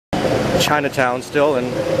Chinatown still, and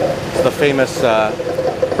it's the famous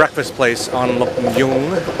breakfast place on Lok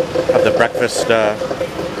Yung. Have the breakfast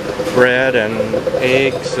bread and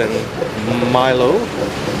eggs and Milo.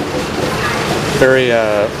 Very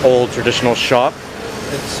old traditional shop.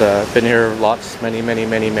 It's been here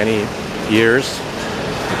many years.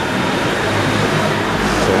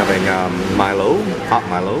 So having Milo, hot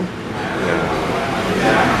Milo,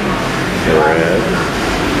 bread,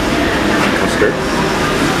 custard,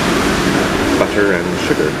 butter and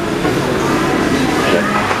sugar.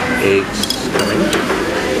 Eggs coming.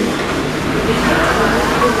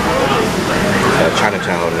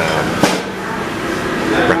 Chinatown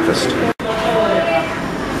breakfast.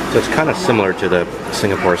 So it's kind of similar to the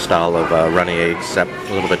Singapore style of runny eggs, except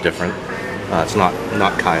a little bit different. It's not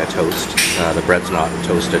kaya toast. The bread's not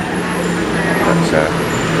toasted. But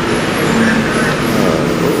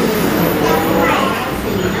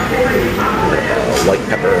white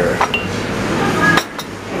pepper.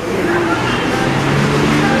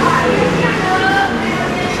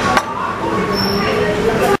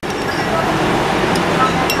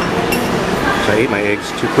 I ate my eggs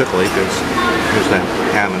too quickly because here's the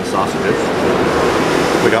ham and sausages.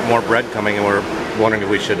 We got more bread coming and we're wondering if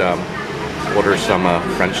we should order some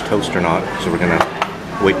French toast or not. So we're gonna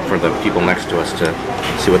wait for the people next to us to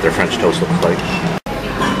see what their French toast looks like.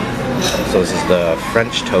 So this is the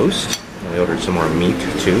French toast. We ordered some more meat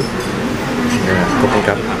too. Yeah, cooking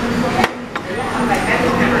cup.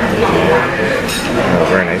 Oh,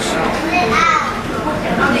 very nice.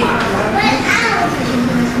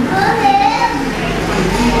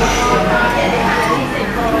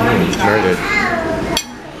 Very good.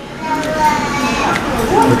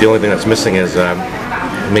 The only thing that's missing is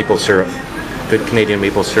maple syrup. Good Canadian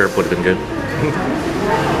maple syrup would have been good.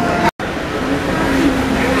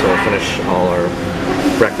 So we'll finish all our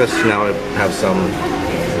breakfast. Now I have some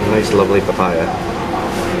nice lovely papaya.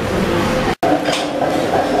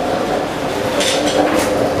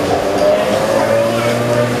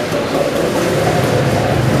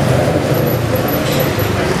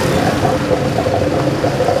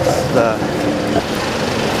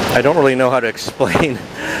 I don't really know how to explain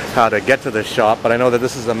how to get to the shop, but I know that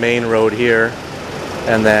this is the main road here,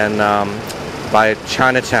 and then by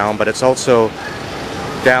Chinatown, but it's also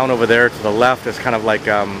down over there to the left is kind of like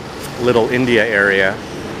Little India area.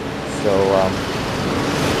 So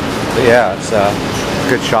yeah, it's a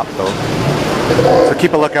good shop though. So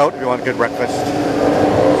keep a lookout if you want a good breakfast.